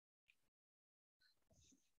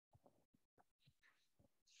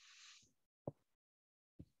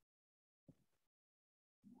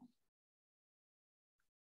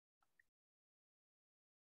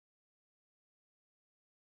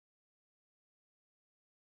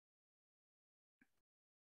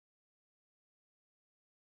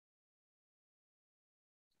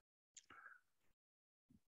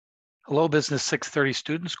Hello, Business 630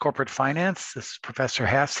 students, corporate finance. This is Professor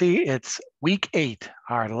Hassey. It's week 8,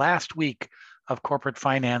 our last week of corporate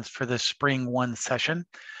finance for the spring 1 session,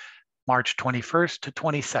 March 21st to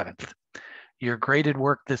 27th. Your graded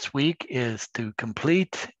work this week is to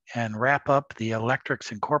complete and wrap up the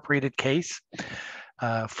Electrics Incorporated case.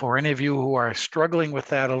 For any of you who are struggling with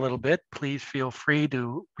that a little bit, please feel free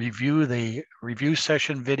to review the review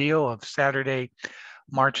session video of Saturday,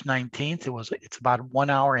 March 19th. It's about 1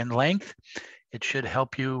 hour in length. It should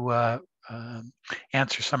help you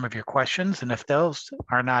answer some of your questions. And if those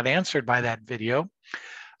are not answered by that video,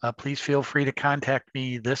 please feel free to contact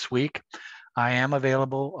me this week. I am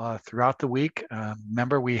available throughout the week.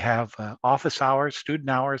 Remember, we have office hours, student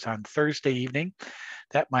hours on Thursday evening.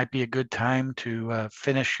 That might be a good time to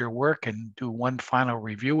finish your work and do one final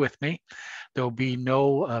review with me. There will be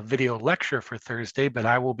no video lecture for Thursday, but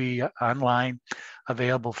I will be online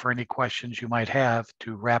available for any questions you might have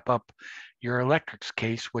to wrap up your electrics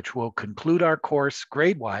case, which will conclude our course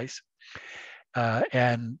grade-wise.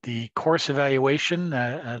 And the course evaluation,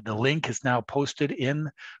 the link is now posted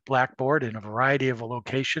in Blackboard in a variety of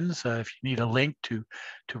locations. If you need a link to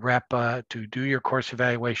do your course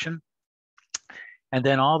evaluation. And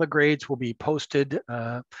then all the grades will be posted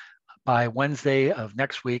by Wednesday of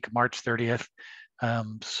next week, March 30th.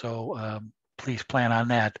 Please plan on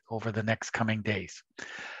that over the next coming days.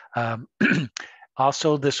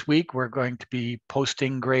 Also this week, we're going to be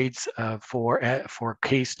posting grades for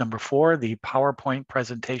case number 4, the PowerPoint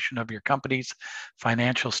presentation of your company's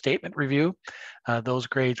financial statement review. Those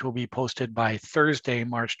grades will be posted by Thursday,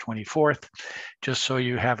 March 24th, just so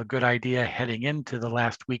you have a good idea heading into the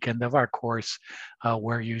last weekend of our course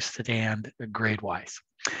where you stand grade-wise.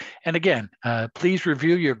 And again, please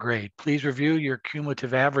review your grade. Please review your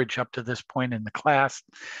cumulative average up to this point in the class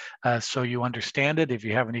so you understand it. If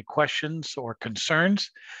you have any questions or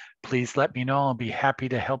concerns, please let me know. I'll be happy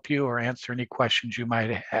to help you or answer any questions you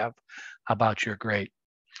might have about your grade.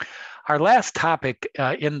 Our last topic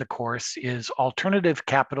in the course is alternative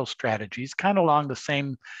capital strategies, kind of along the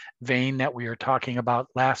same vein that we were talking about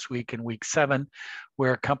last week in week 7,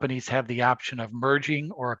 where companies have the option of merging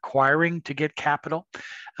or acquiring to get capital.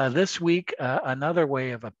 This week, another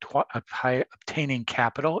way of obtaining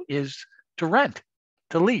capital is to rent,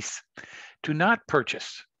 to lease, to not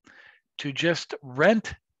purchase, to just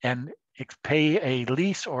rent and pay a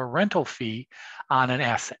lease or rental fee on an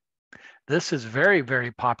asset. This is very,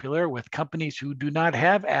 very popular with companies who do not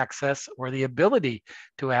have access or the ability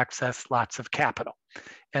to access lots of capital.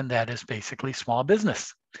 And that is basically small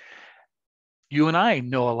business. You and I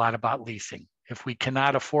know a lot about leasing. If we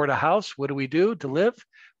cannot afford a house, what do we do to live?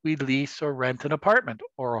 We lease or rent an apartment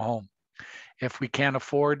or a home. If we can't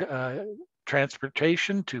afford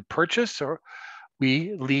transportation to purchase, or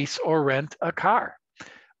we lease or rent a car.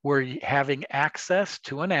 We're having access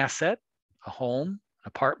to an asset, a home, an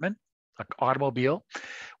apartment, an automobile,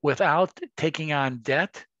 without taking on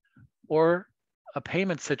debt or a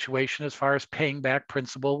payment situation as far as paying back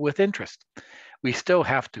principal with interest. We still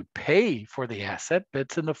have to pay for the asset, but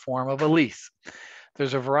it's in the form of a lease.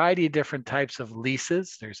 There's a variety of different types of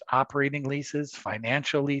leases. There's operating leases,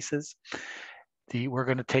 financial leases. We're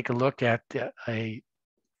going to take a look at a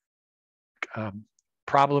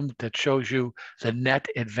problem that shows you the net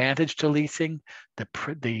advantage to leasing.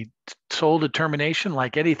 The sole determination,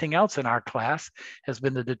 like anything else in our class, has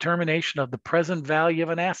been the determination of the present value of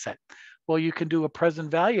an asset. Well, you can do a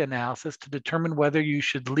present value analysis to determine whether you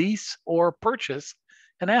should lease or purchase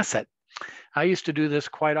an asset. I used to do this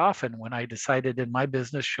quite often when I decided in my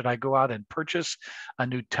business, should I go out and purchase a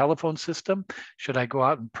new telephone system? Should I go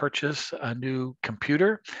out and purchase a new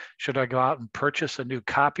computer? Should I go out and purchase a new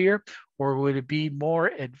copier? Or would it be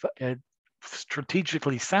more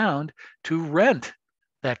strategically sound to rent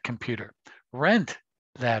that computer, rent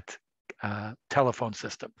that telephone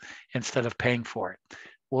system instead of paying for it?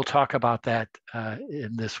 We'll talk about that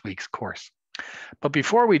in this week's course. But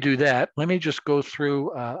before we do that, let me just go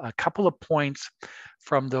through a couple of points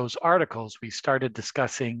from those articles we started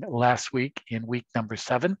discussing last week in week number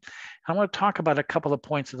 7. I want to talk about a couple of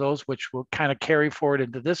points of those which will kind of carry forward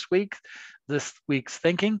into this week's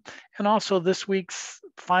thinking, and also this week's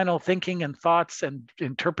final thinking and thoughts and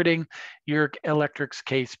interpreting your electrics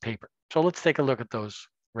case paper. So let's take a look at those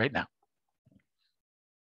right now.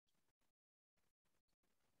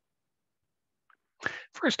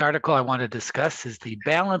 First article I want to discuss is the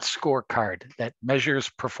balanced scorecard that measures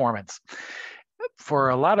performance. For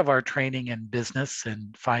a lot of our training in business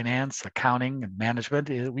and finance, accounting and management,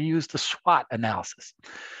 we use the SWOT analysis.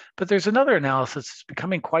 But there's another analysis that's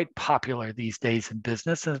becoming quite popular these days in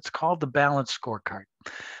business, and it's called the balanced scorecard.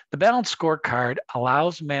 The balanced scorecard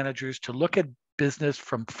allows managers to look at business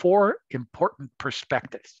from 4 important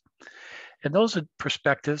perspectives. And those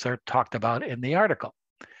perspectives are talked about in the article.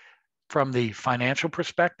 From the financial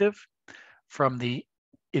perspective, from the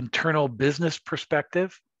internal business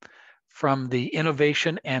perspective, from the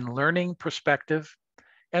innovation and learning perspective,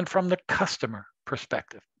 and from the customer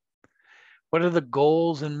perspective. What are the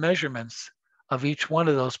goals and measurements of each one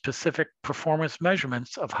of those specific performance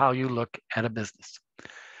measurements of how you look at a business?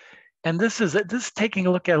 And this is taking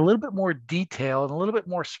a look at a little bit more detail and a little bit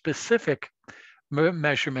more specific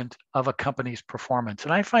measurement of a company's performance.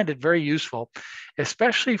 And I find it very useful,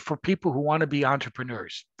 especially for people who want to be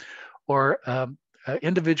entrepreneurs or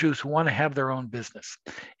individuals who want to have their own business.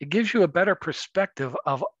 It gives you a better perspective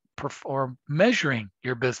of measuring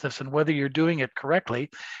your business and whether you're doing it correctly,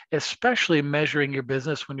 especially measuring your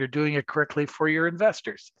business when you're doing it correctly for your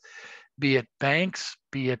investors, be it banks,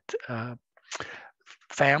 be it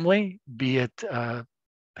family, be it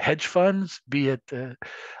hedge funds, be it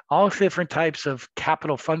all different types of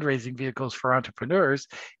capital fundraising vehicles for entrepreneurs.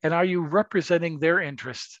 And are you representing their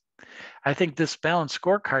interests? I think this balanced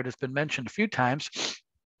scorecard has been mentioned a few times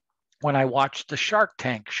when I watched the Shark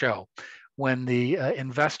Tank show, when the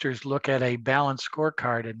investors look at a balanced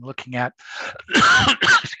scorecard and looking at,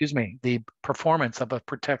 excuse me, the performance of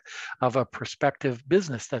a prospective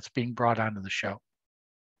business that's being brought onto the show.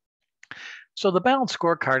 So the balanced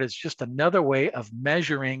scorecard is just another way of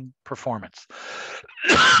measuring performance.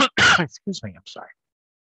 Excuse me, I'm sorry.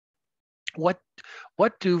 What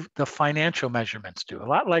do the financial measurements do? A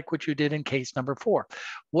lot like what you did in case number 4.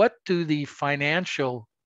 What do the financial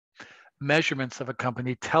measurements of a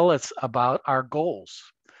company tell us about our goals?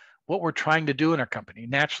 What we're trying to do in our company?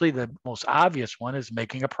 Naturally, the most obvious one is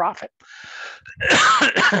making a profit,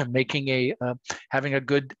 having a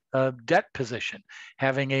good debt position,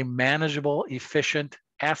 having a manageable, efficient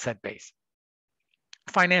asset base.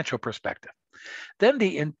 Financial perspective. Then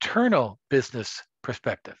the internal business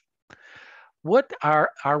perspective. What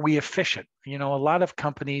are we efficient? You know, a lot of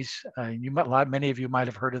companies, many of you might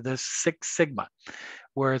have heard of this, Six Sigma,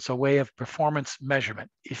 where it's a way of performance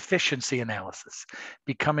measurement, efficiency analysis,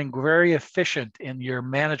 becoming very efficient in your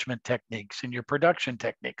management techniques, in your production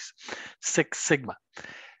techniques. Six Sigma.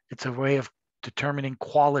 It's a way of determining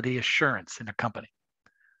quality assurance in a company.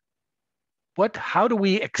 How do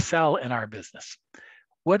we excel in our business?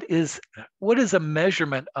 What is a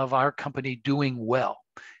measurement of our company doing well?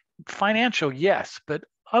 Financial, yes, but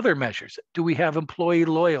other measures. Do we have employee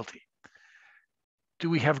loyalty? Do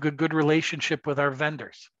we have a good relationship with our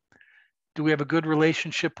vendors? Do we have a good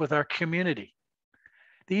relationship with our community?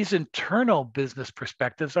 These internal business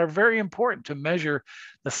perspectives are very important to measure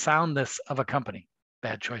the soundness of a company.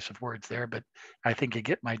 Bad choice of words there, but I think you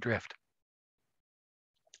get my drift.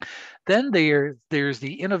 Then there's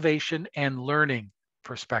the innovation and learning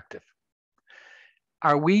perspective.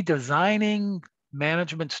 Are we designing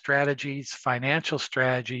management strategies, financial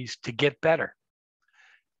strategies to get better,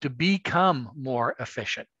 to become more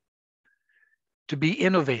efficient, to be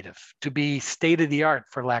innovative, to be state-of-the-art,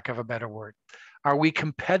 for lack of a better word? Are we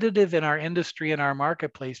competitive in our industry and our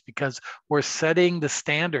marketplace because we're setting the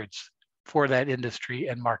standards for that industry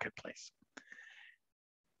and marketplace?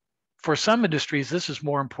 For some industries, this is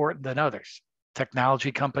more important than others.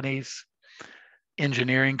 Technology companies,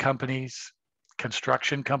 engineering companies,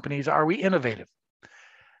 construction companies, are we innovative?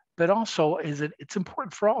 But also, it's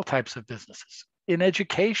important for all types of businesses. In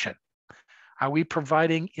education, are we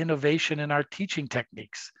providing innovation in our teaching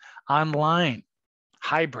techniques, online,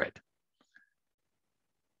 hybrid,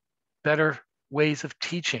 better ways of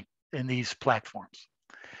teaching in these platforms?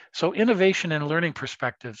 So innovation and learning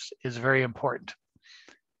perspectives is very important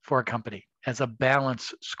for a company as a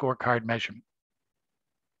balanced scorecard measurement.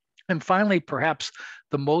 And finally, perhaps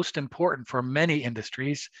the most important for many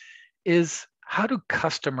industries is, how do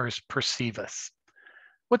customers perceive us?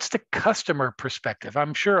 What's the customer perspective?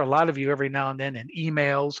 I'm sure a lot of you every now and then in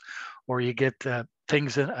emails, or you get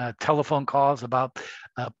things in telephone calls about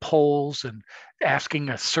polls and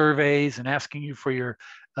asking surveys and asking you for your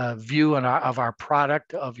view of our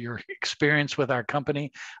product, of your experience with our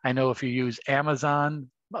company. I know if you use Amazon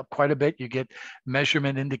quite a bit, you get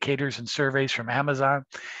measurement indicators and surveys from Amazon.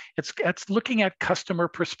 It's looking at customer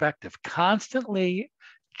perspective, constantly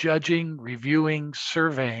judging, reviewing,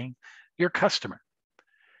 surveying your customer.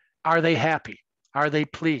 Are they happy? Are they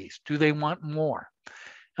pleased? Do they want more?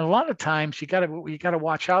 And a lot of times you got to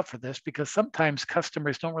watch out for this, because sometimes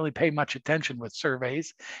customers don't really pay much attention with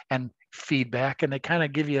surveys and feedback, and they kind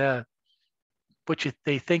of give you what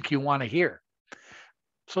they think you want to hear.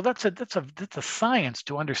 So that's a science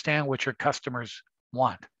to understand what your customers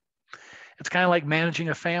want. It's kind of like managing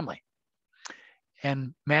a family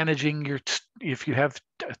and managing if you have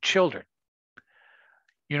children.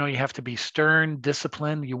 You know, you have to be stern,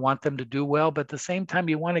 disciplined. You want them to do well, but at the same time,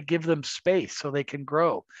 you want to give them space so they can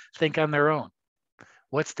grow, think on their own.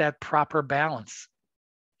 What's that proper balance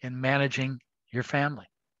in managing your family?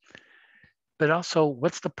 But also,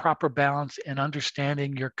 what's the proper balance in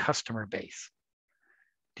understanding your customer base?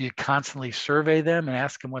 Do you constantly survey them and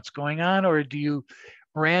ask them what's going on, or do you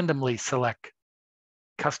randomly select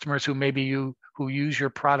customers who who use your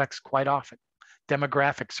products quite often?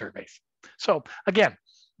 Demographic surveys. So again,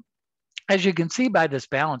 as you can see by this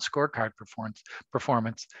balanced scorecard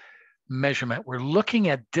performance measurement, we're looking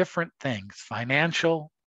at different things: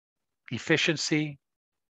 financial, efficiency,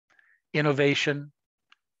 innovation,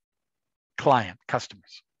 client,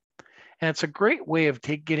 customers. And it's a great way of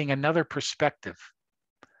getting another perspective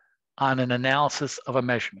on an analysis of a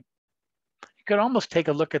measurement. You could almost take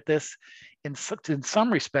a look at this in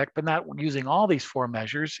some respect, but not using all these 4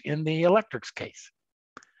 measures in the electrics case.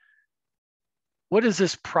 What is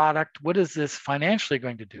this product? What is this financially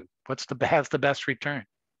going to do? Has the best return?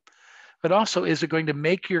 But also, is it going to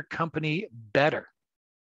make your company better,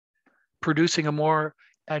 producing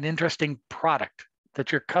an interesting product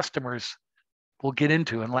that your customers will get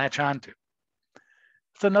into and latch onto?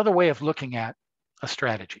 It's another way of looking at a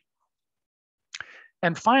strategy.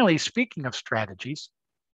 And finally, speaking of strategies,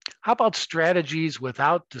 how about strategies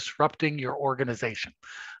without disrupting your organization?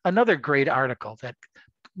 Another great article that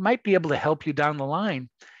might be able to help you down the line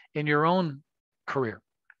in your own career.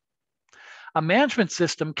 A management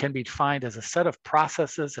system can be defined as a set of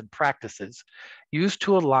processes and practices used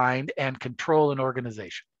to align and control an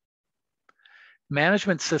organization.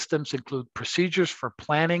 Management systems include procedures for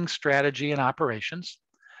planning, strategy, and operations,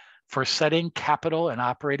 for setting capital and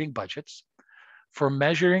operating budgets, for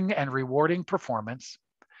measuring and rewarding performance,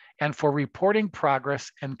 and for reporting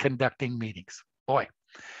progress and conducting meetings. Boy,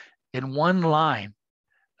 in one line,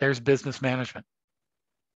 there's business management: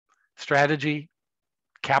 strategy,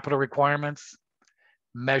 capital requirements,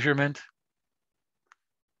 measurement,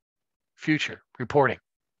 future reporting.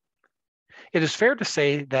 It is fair to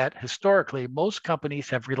say that historically, most companies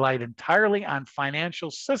have relied entirely on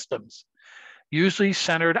financial systems, usually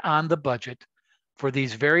centered on the budget, for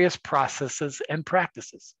these various processes and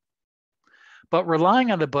practices. But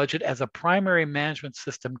relying on the budget as a primary management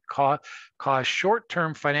system caused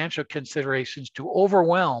short-term financial considerations to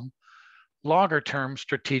overwhelm longer-term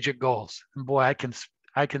strategic goals. And boy,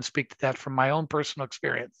 I can speak to that from my own personal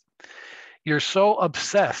experience. You're so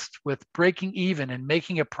obsessed with breaking even and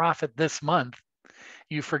making a profit this month,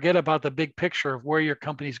 you forget about the big picture of where your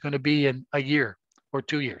company is going to be in a year or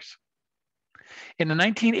 2 years. In the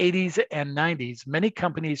 1980s and 90s, many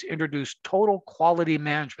companies introduced total quality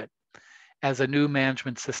management as a new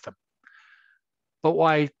management system. But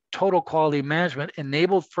while total quality management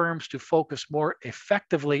enabled firms to focus more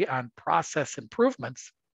effectively on process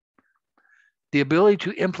improvements, the ability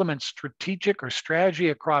to implement strategic or strategy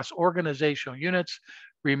across organizational units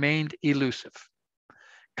remained elusive.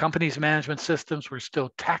 Companies' management systems were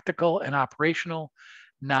still tactical and operational,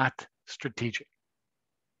 not strategic.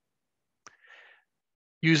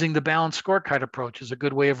 Using the balanced scorecard approach is a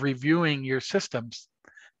good way of reviewing your systems,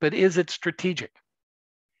 but is it strategic?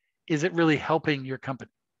 Is it really helping your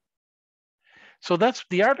company? So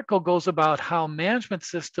the article goes about how management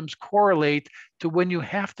systems correlate to when you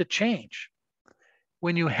have to change,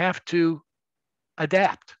 when you have to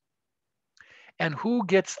adapt, and who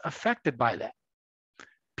gets affected by that.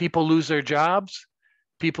 People lose their jobs,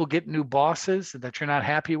 people get new bosses that you're not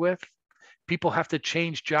happy with, people have to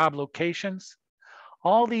change job locations.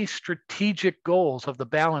 All these strategic goals of the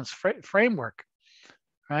balanced framework,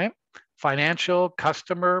 right? Financial,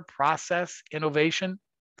 customer, process, innovation.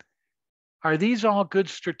 Are these all good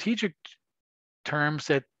strategic terms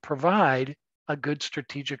that provide a good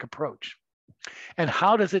strategic approach? And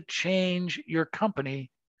how does it change your company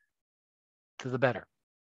to the better?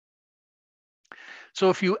 So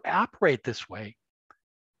if you operate this way,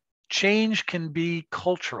 change can be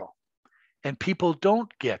cultural, and people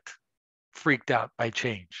don't get freaked out by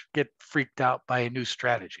change, get freaked out by a new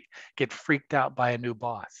strategy, get freaked out by a new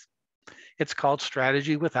boss. It's called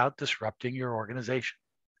strategy without disrupting your organization.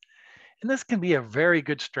 And this can be a very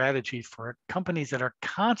good strategy for companies that are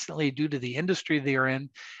constantly, due to the industry they're in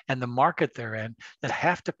and the market they're in, that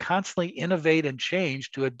have to constantly innovate and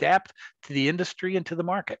change to adapt to the industry and to the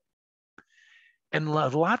market. And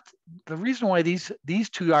the reason why these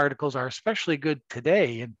 2 articles are especially good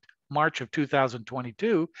today in March of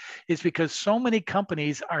 2022 is because so many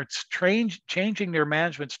companies are changing their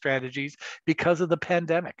management strategies because of the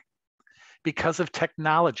pandemic, because of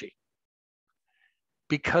technology.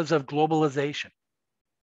 because of globalization,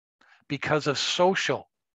 because of social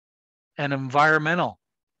and environmental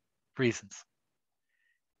reasons.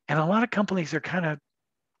 And a lot of companies are kind of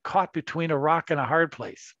caught between a rock and a hard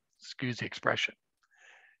place, excuse the expression,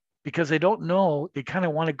 because they don't know, they kind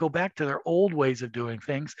of want to go back to their old ways of doing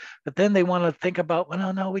things, but then they want to think about,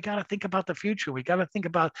 well, no, we got to think about the future. We got to think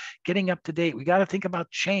about getting up to date. We got to think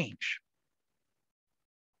about change.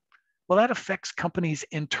 Well, that affects companies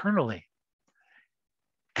internally.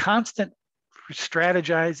 Constant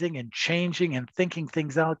strategizing and changing and thinking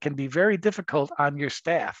things out can be very difficult on your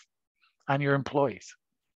staff, on your employees.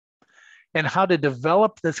 And how to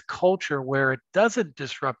develop this culture where it doesn't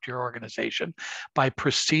disrupt your organization by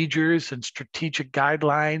procedures and strategic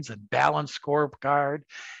guidelines and balanced scorecard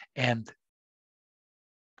and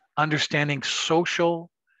understanding social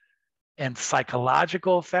and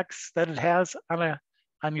psychological effects that it has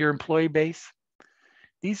on your employee base.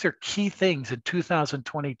 These are key things in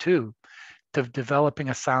 2022 to developing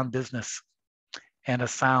a sound business and a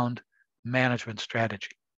sound management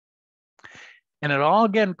strategy. And it all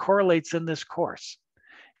again correlates in this course.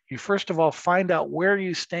 You first of all find out where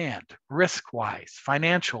you stand, risk-wise,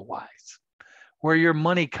 financial-wise, where your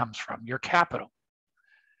money comes from, your capital,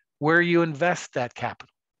 where you invest that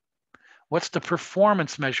capital. What's the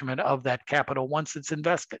performance measurement of that capital once it's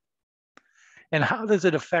invested? And how does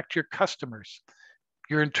it affect your customers,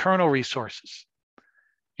 your internal resources,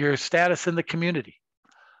 your status in the community?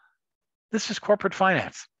 This is corporate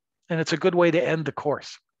finance, and it's a good way to end the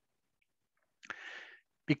course.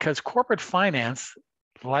 Because corporate finance,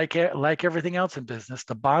 like everything else in business,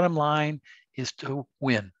 the bottom line is to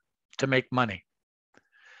win, to make money.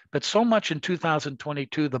 But so much in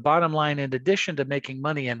 2022, the bottom line, in addition to making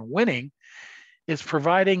money and winning, is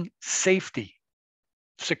providing safety,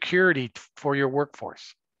 security for your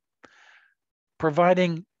workforce,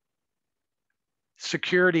 providing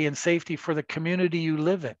security and safety for the community you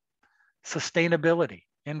live in, sustainability,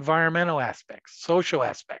 environmental aspects, social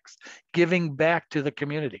aspects, giving back to the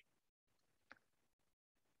community.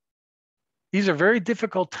 These are very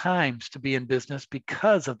difficult times to be in business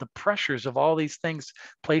because of the pressures of all these things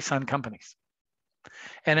placed on companies.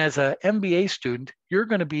 And as an MBA student, you're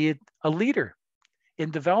going to be a leader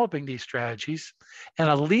in developing these strategies and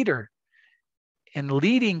a leader in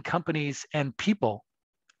leading companies and people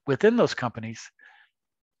within those companies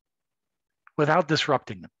without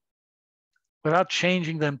disrupting them, without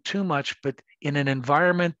changing them too much, but in an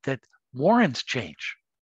environment that warrants change,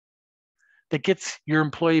 that gets your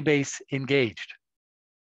employee base engaged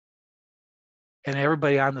and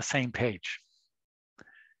everybody on the same page.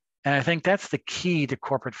 And I think that's the key to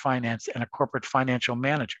corporate finance and a corporate financial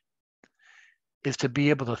manager, is to be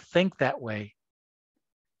able to think that way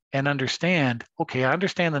and understand, okay, I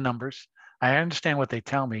understand the numbers, I understand what they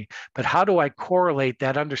tell me, but how do I correlate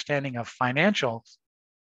that understanding of financials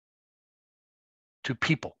to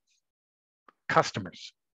people,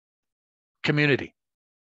 customers, community?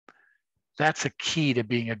 That's a key to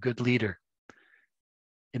being a good leader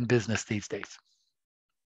in business these days.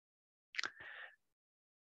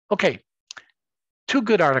 Okay, 2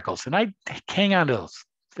 good articles, and I hang on to those.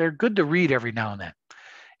 They're good to read every now and then.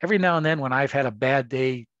 Every now and then when I've had a bad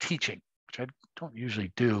day teaching, which I don't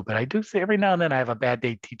usually do, but I do say every now and then I have a bad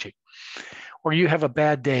day teaching. Or you have a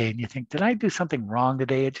bad day and you think, did I do something wrong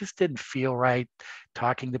today? It just didn't feel right,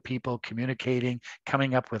 talking to people, communicating,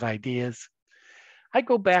 coming up with ideas. I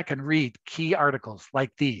go back and read key articles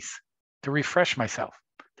like these to refresh myself,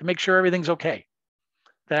 to make sure everything's okay,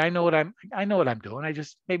 that I know what I'm doing. I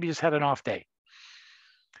just maybe just had an off day.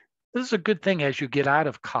 This is a good thing as you get out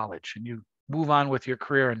of college and you move on with your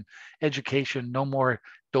career in education. No more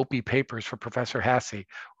dopey papers for Professor Hasse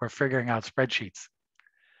or figuring out spreadsheets.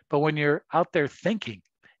 But when you're out there thinking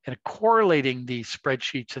and correlating these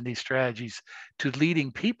spreadsheets and these strategies to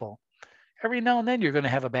leading people, every now and then you're going to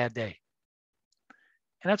have a bad day.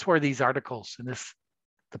 And that's where these articles and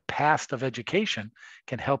the past of education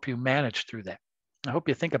can help you manage through that. I hope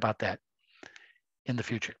you think about that in the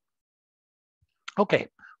future. Okay,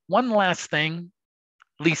 one last thing,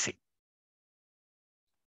 leasing.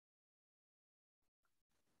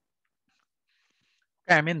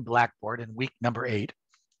 I'm in Blackboard in week number 8.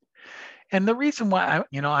 And the reason why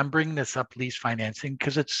I'm bringing this up, lease financing,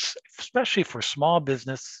 because it's especially for small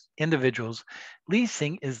business individuals,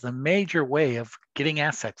 leasing is the major way of getting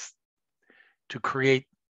assets to create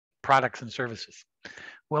products and services.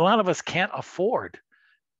 Well, a lot of us can't afford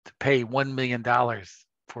to pay $1 million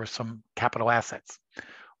for some capital assets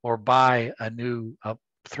or buy a new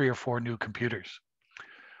 3 or 4 new computers.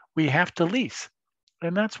 We have to lease.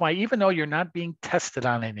 And that's why, even though you're not being tested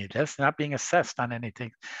on any of this, not being assessed on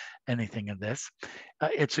anything of this,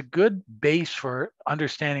 it's a good base for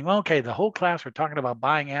understanding, well, okay, the whole class, we're talking about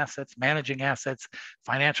buying assets, managing assets,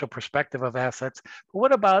 financial perspective of assets. But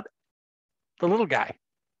what about the little guy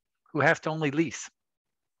who has to only lease?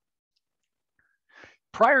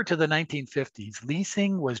 Prior to the 1950s,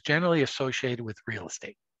 leasing was generally associated with real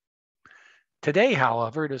estate. Today,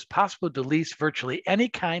 however, it is possible to lease virtually any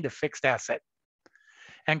kind of fixed asset.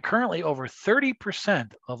 And currently, over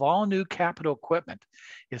 30% of all new capital equipment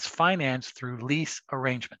is financed through lease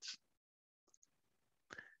arrangements.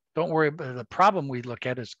 Don't worry, but the problem we look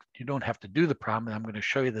at is you don't have to do the problem. And I'm going to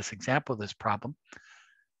show you this example of this problem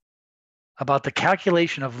about the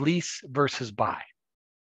calculation of lease versus buy.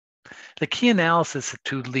 The key analysis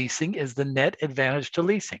to leasing is the net advantage to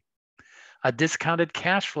leasing. A discounted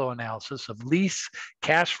cash flow analysis of lease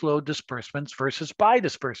cash flow disbursements versus buy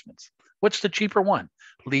disbursements. What's the cheaper one,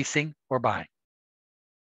 leasing or buying?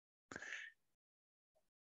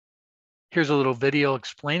 Here's a little video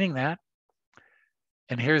explaining that.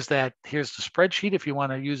 And here's the spreadsheet if you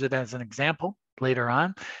want to use it as an example later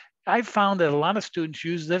on. I've found that a lot of students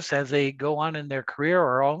use this as they go on in their career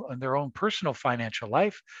or in their own personal financial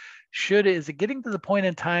life. Is it getting to the point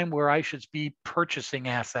in time where I should be purchasing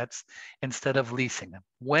assets instead of leasing them?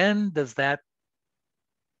 When does that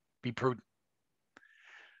be prudent?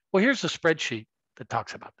 Well, here's the spreadsheet that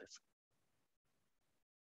talks about this.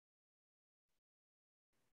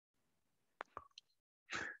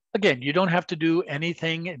 Again, you don't have to do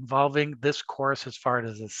anything involving this course as far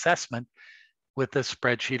as assessment with this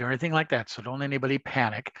spreadsheet or anything like that. So don't anybody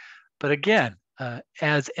panic. But again,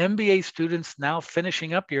 as MBA students now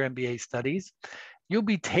finishing up your MBA studies, you'll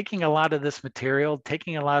be taking a lot of this material,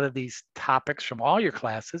 taking a lot of these topics from all your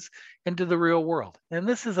classes into the real world. And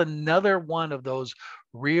this is another one of those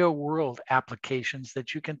real world applications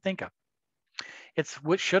that you can think of. It's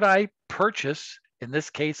what should I purchase, in this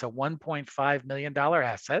case, a $1.5 million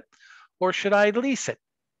asset, or should I lease it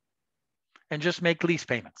and just make lease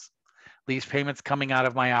payments? Lease payments coming out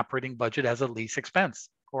of my operating budget as a lease expense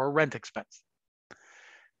or a rent expense.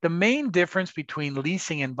 The main difference between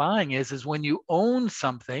leasing and buying is when you own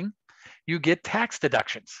something, you get tax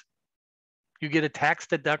deductions. You get a tax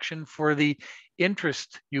deduction for the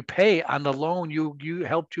interest you pay on the loan you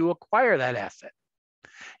helped you acquire that asset.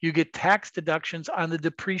 You get tax deductions on the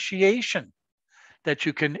depreciation that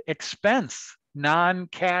you can expense,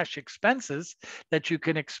 non-cash expenses that you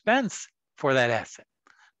can expense for that asset.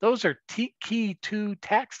 Those are key to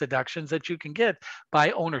tax deductions that you can get by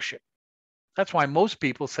ownership. That's why most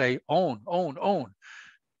people say own,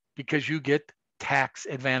 because you get tax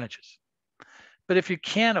advantages. But if you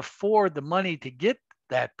can't afford the money to get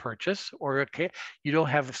that purchase, or you don't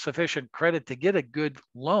have sufficient credit to get a good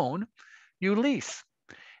loan, you lease.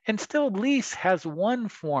 And still, lease has one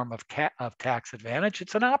form of tax advantage.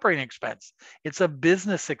 It's an operating expense. It's a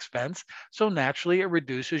business expense. So naturally, it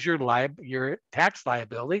reduces your tax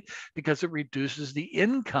liability because it reduces the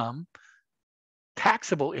income,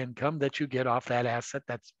 taxable income that you get off that asset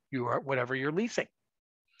whatever you're leasing.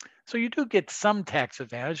 So you do get some tax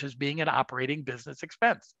advantage as being an operating business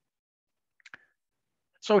expense.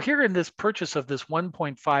 So here in this purchase of this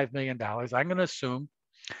 $1.5 million, I'm going to assume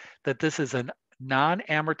that this is a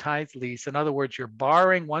non-amortized lease. In other words, you're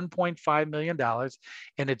borrowing $1.5 million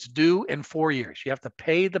and it's due in 4 years. You have to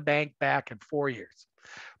pay the bank back in 4 years.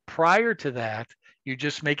 Prior to that, you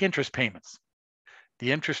just make interest payments.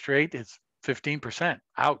 The interest rate is 15%.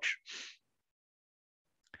 Ouch.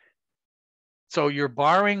 So you're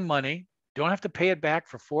borrowing money, don't have to pay it back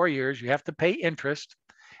for 4 years. You have to pay interest,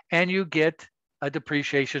 and you get a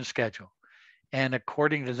depreciation schedule. And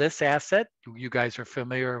according to this asset, you guys are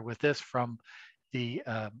familiar with this from the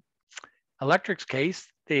electrics case,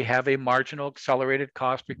 they have a marginal accelerated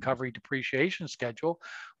cost recovery depreciation schedule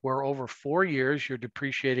where over 4 years, you're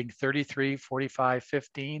depreciating 33, 45,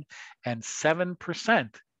 15, and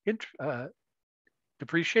 7%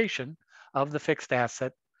 depreciation of the fixed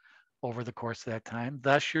asset over the course of that time.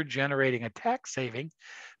 Thus, you're generating a tax saving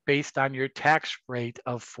based on your tax rate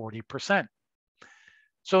of 40%.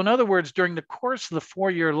 So in other words, during the course of the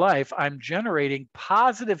 4-year life, I'm generating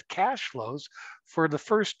positive cash flows for the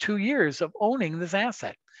first 2 years of owning this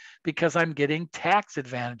asset because I'm getting tax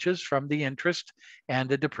advantages from the interest and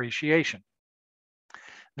the depreciation.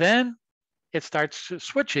 Then it starts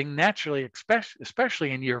switching naturally,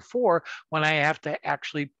 especially in year 4, when I have to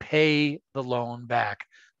actually pay the loan back,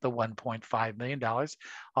 the $1.5 million.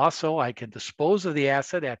 Also, I can dispose of the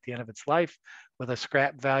asset at the end of its life with a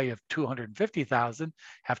scrap value of $250,000,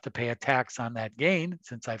 have to pay a tax on that gain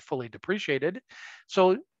since I fully depreciated.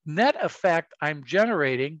 So Net effect, I'm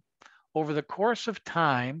generating over the course of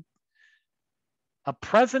time a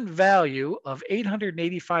present value of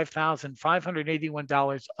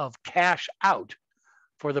 $885,581 of cash out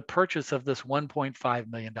for the purchase of this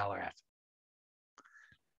 $1.5 million asset.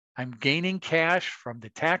 I'm gaining cash from the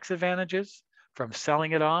tax advantages from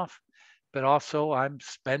selling it off, but also I'm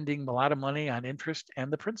spending a lot of money on interest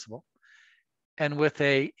and the principal. And with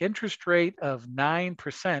a interest rate of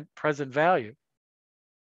 9% present value,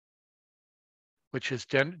 which is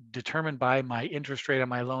determined by my interest rate on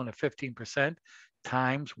my loan of 15%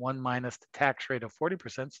 times 1 minus the tax rate of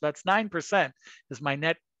 40%. So that's 9% is my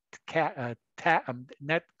net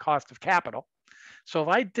cost of capital. So if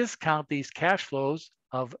I discount these cash flows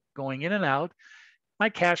of going in and out, my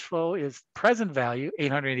cash flow is present value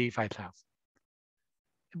 $885,000.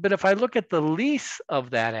 But if I look at the lease of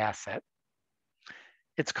that asset,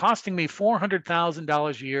 it's costing me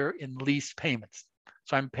 $400,000 a year in lease payments.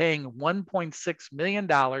 So I'm paying $1.6 million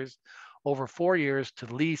over 4 years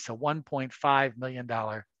to lease a $1.5 million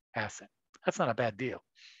asset. That's not a bad deal.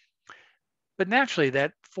 But naturally,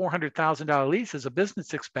 that $400,000 lease is a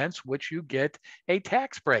business expense, which you get a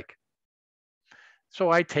tax break. So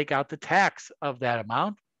I take out the tax of that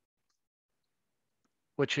amount,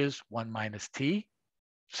 which is 1 minus T,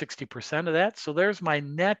 60% of that. So there's my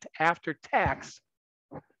net after tax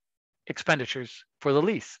expenditures for the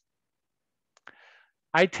lease.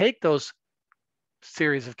 I take those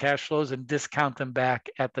series of cash flows and discount them back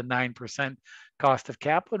at the 9% cost of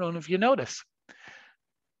capital. And if you notice,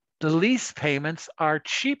 the lease payments are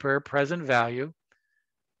cheaper present value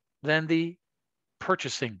than the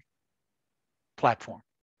purchasing platform.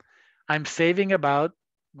 I'm saving about,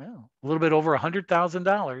 well, a little bit over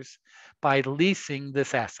 $100,000 by leasing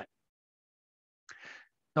this asset.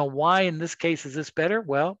 Now, why in this case is this better?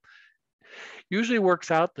 Well, usually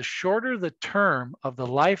works out the shorter the term of the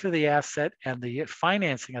life of the asset and the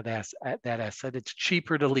financing of that asset, it's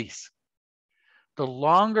cheaper to lease. The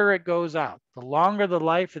longer it goes out, the longer the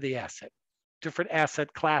life of the asset, different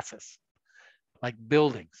asset classes like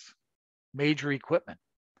buildings, major equipment,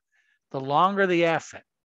 the longer the asset,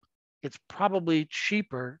 it's probably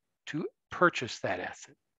cheaper to purchase that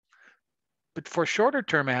asset. But for shorter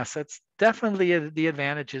term assets, definitely the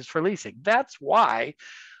advantage is for leasing. That's why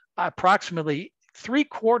approximately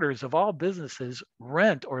 3/4 of all businesses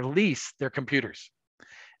rent or lease their computers.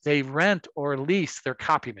 They rent or lease their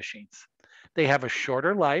copy machines. They have a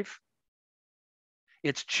shorter life.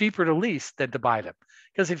 It's cheaper to lease than to buy them.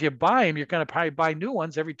 Because if you buy them, you're going to probably buy new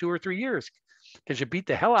ones every 2 or 3 years because you beat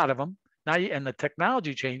the hell out of them. Now and the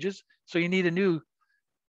technology changes, so you need a new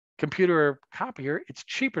computer or copier. It's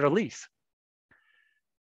cheaper to lease.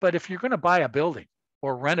 But if you're going to buy a building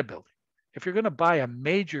or rent a building, if you're going to buy a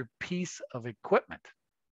major piece of equipment,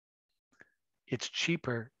 it's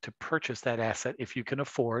cheaper to purchase that asset if you can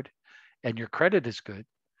afford and your credit is good,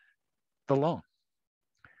 the loan.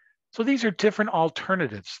 So these are different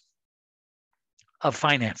alternatives of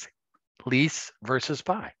financing, lease versus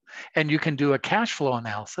buy. And you can do a cash flow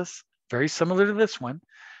analysis, very similar to this one,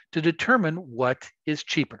 to determine what is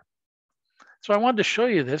cheaper. So I wanted to show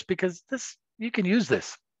you this because you can use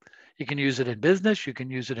this. You can use it in business. You can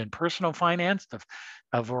use it in personal finance,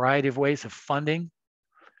 a variety of ways of funding.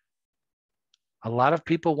 A lot of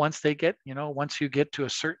people, once you get to a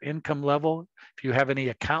certain income level, if you have any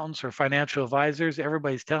accountants or financial advisors,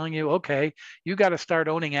 everybody's telling you, okay, you got to start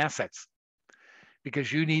owning assets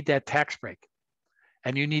because you need that tax break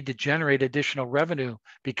and you need to generate additional revenue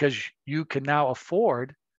because you can now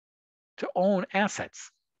afford to own assets.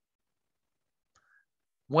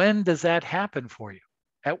 When does that happen for you?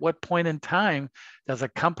 At what point in time does a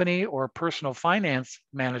company or personal finance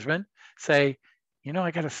management say,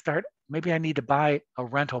 I got to start, maybe I need to buy a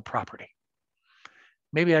rental property.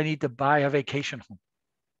 Maybe I need to buy a vacation home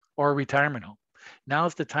or a retirement home.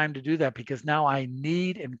 Now's the time to do that because now I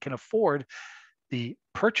need and can afford the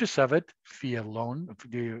purchase of it via loan,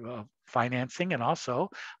 financing, and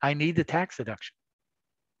also I need the tax deduction.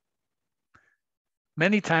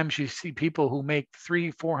 Many times you see people who make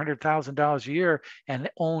 $300,000-$400,000 a year and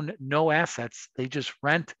own no assets. They just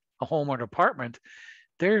rent a home or an apartment.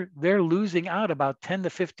 They're losing out about 10 to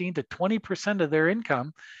 15 to 20% of their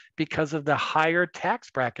income because of the higher tax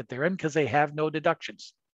bracket they're in because they have no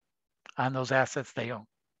deductions on those assets they own.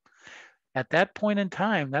 At that point in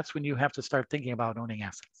time, that's when you have to start thinking about owning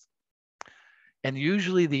assets. And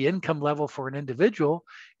usually the income level for an individual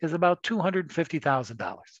is about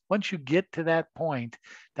 $250,000. Once you get to that point,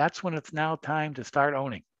 that's when it's now time to start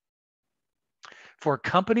owning. For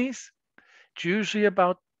companies, it's usually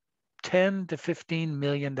about $10 to $15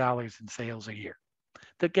 million in sales a year.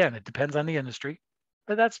 Again, it depends on the industry.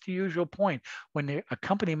 But that's the usual point. When a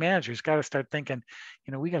company manager's got to start thinking,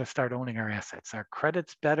 we got to start owning our assets. Our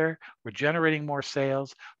credit's better. We're generating more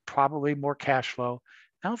sales, probably more cash flow.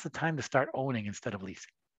 Now's the time to start owning instead of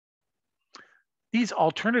leasing. These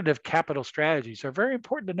alternative capital strategies are very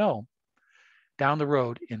important to know down the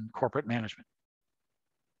road in corporate management.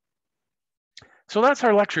 So that's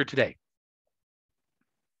our lecture today.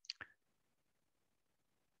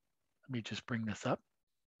 Let me just bring this up.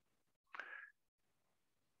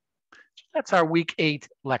 That's our week 8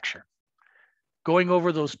 lecture. Going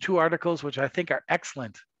over those 2 articles, which I think are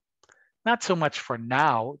excellent, not so much for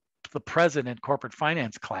now, the present in corporate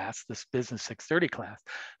finance class, this Business 630 class,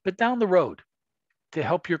 but down the road to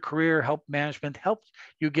help your career, help management, help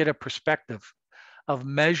you get a perspective of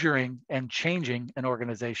measuring and changing an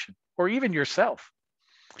organization or even yourself.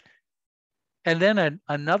 And then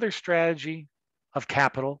another strategy of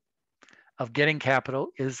capital, of getting capital,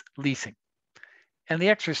 is leasing, and the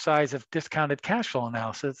exercise of discounted cash flow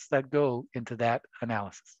analysis that go into that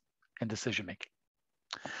analysis and decision making.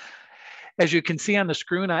 As you can see on the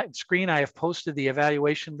screen, I have posted the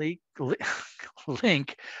evaluation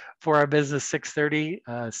link for our Business 630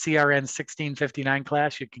 CRN 1659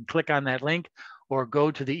 class. You can click on that link or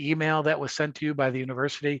go to the email that was sent to you by the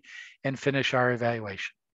university and finish our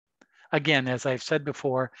evaluation. Again, as I've said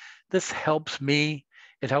before, this helps me,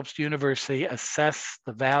 it helps the university assess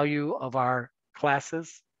the value of our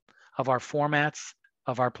classes, of our formats,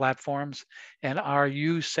 of our platforms, and are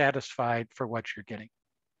you satisfied for what you're getting?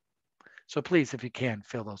 So please, if you can,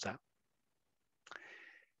 fill those out.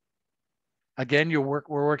 Again, we're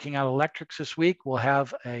working on electrics this week. We'll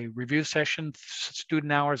have a review session,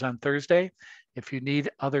 student hours on Thursday. If you need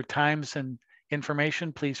other times and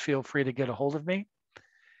information, please feel free to get a hold of me.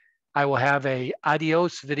 I will have a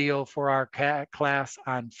adios video for our class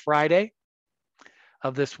on Friday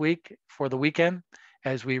of this week for the weekend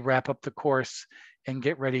as we wrap up the course and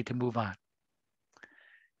get ready to move on.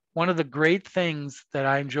 One of the great things that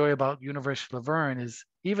I enjoy about University of La Verne is,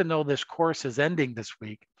 even though this course is ending this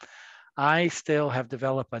week, I still have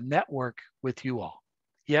developed a network with you all.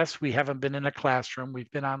 Yes, we haven't been in a classroom,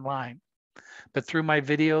 we've been online, but through my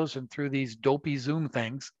videos and through these dopey Zoom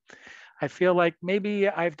things, I feel like maybe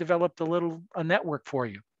I've developed a network for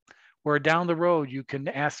you, where down the road you can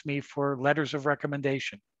ask me for letters of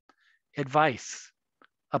recommendation, advice,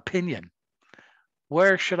 opinion.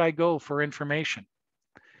 Where should I go for information?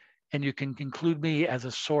 And you can include me as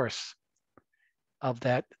a source of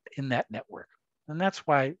that in that network. And that's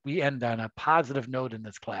why we end on a positive note in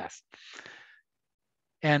this class.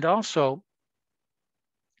 And also,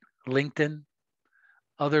 LinkedIn,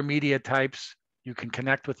 other media types, you can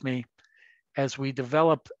connect with me as we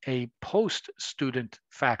develop a post-student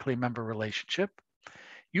faculty member relationship.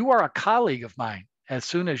 You are a colleague of mine as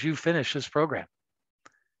soon as you finish this program.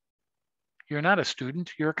 You're not a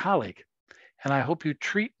student, you're a colleague. And I hope you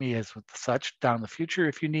treat me as such down the future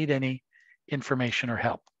if you need any information or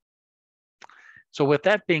help. So with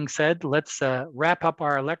that being said, let's wrap up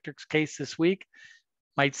our electrics case this week.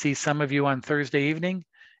 Might see some of you on Thursday evening,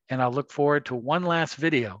 and I'll look forward to one last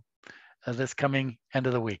video this coming end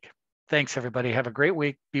of the week. Thanks, everybody. Have a great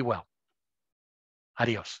week. Be well.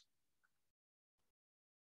 Adios.